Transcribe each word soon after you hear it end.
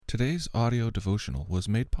Today's audio devotional was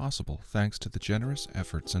made possible thanks to the generous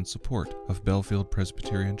efforts and support of Bellefield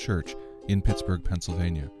Presbyterian Church in Pittsburgh,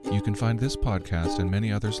 Pennsylvania. You can find this podcast and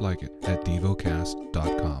many others like it at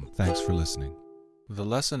Devocast.com. Thanks for listening. The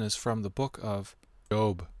lesson is from the book of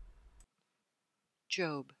Job.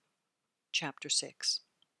 Job, chapter 6.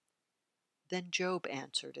 Then Job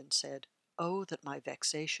answered and said, "Oh, that my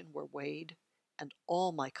vexation were weighed, and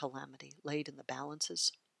all my calamity laid in the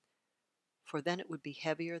balances! For then it would be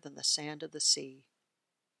heavier than the sand of the sea.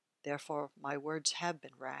 Therefore my words have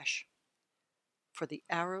been rash. For the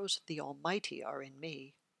arrows of the Almighty are in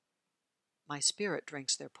me. My spirit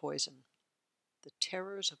drinks their poison. The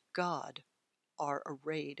terrors of God are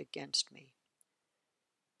arrayed against me.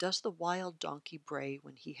 Does the wild donkey bray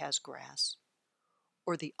when he has grass,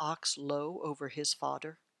 or the ox low over his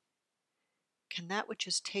fodder? Can that which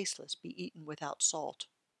is tasteless be eaten without salt,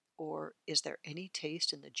 or is there any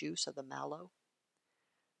taste in the juice of the mallow?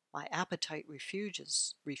 My appetite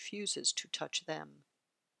refuses to touch them.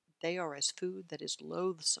 They are as food that is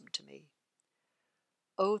loathsome to me.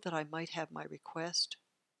 Oh, that I might have my request,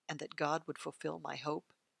 and that God would fulfill my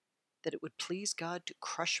hope, that it would please God to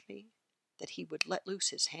crush me, that he would let loose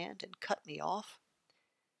his hand and cut me off.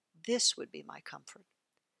 This would be my comfort.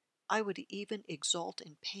 I would even exult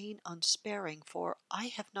in pain unsparing, for I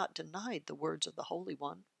have not denied the words of the Holy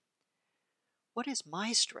One. What is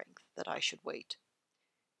my strength that I should wait?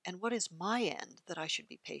 And what is my end that I should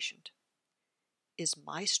be patient? Is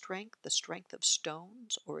my strength the strength of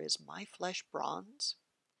stones, or is my flesh bronze?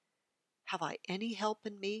 Have I any help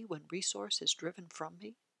in me when resource is driven from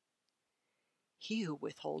me? He who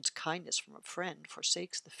withholds kindness from a friend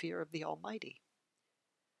forsakes the fear of the Almighty.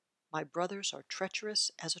 My brothers are treacherous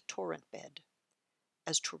as a torrent bed,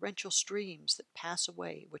 as torrential streams that pass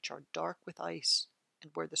away, which are dark with ice, and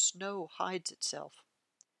where the snow hides itself.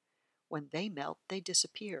 When they melt, they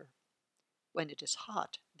disappear. When it is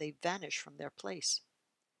hot, they vanish from their place.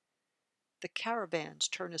 The caravans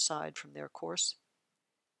turn aside from their course.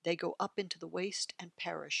 They go up into the waste and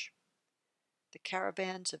perish. The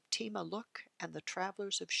caravans of Tema look, and the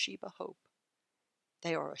travelers of Sheba hope.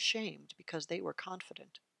 They are ashamed because they were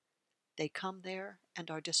confident. They come there and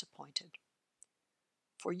are disappointed.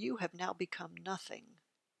 For you have now become nothing.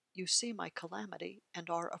 You see my calamity and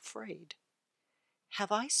are afraid.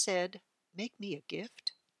 Have I said, "Make me a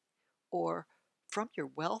gift"? Or, "From your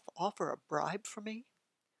wealth offer a bribe for me"?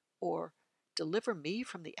 Or, "Deliver me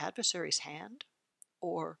from the adversary's hand"?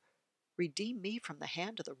 Or, "Redeem me from the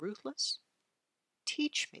hand of the ruthless"?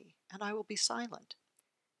 Teach me, and I will be silent.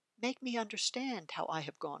 Make me understand how I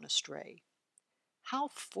have gone astray. How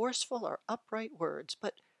forceful are upright words,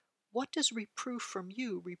 but what does reproof from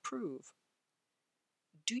you reprove?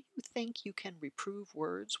 Do you think you can reprove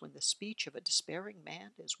words when the speech of a despairing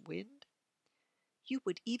man is wind? You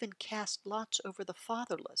would even cast lots over the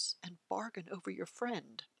fatherless and bargain over your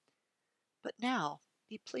friend. But now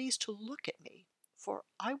be pleased to look at me, for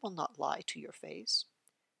I will not lie to your face.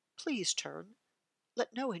 Please turn.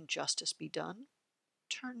 Let no injustice be done.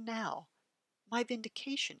 Turn now. My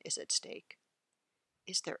vindication is at stake.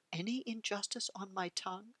 Is there any injustice on my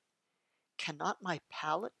tongue? Cannot my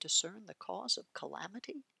palate discern the cause of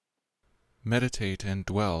calamity? Meditate and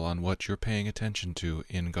dwell on what you're paying attention to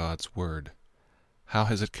in God's Word. How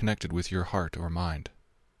has it connected with your heart or mind?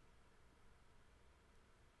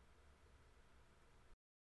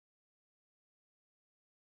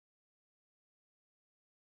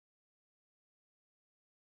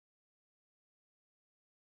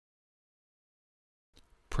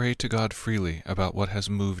 Pray to God freely about what has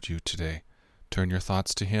moved you today. Turn your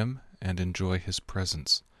thoughts to Him and enjoy His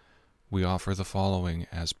presence. We offer the following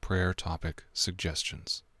as prayer topic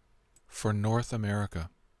suggestions. For North America,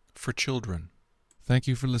 for children. Thank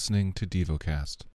you for listening to Devocast.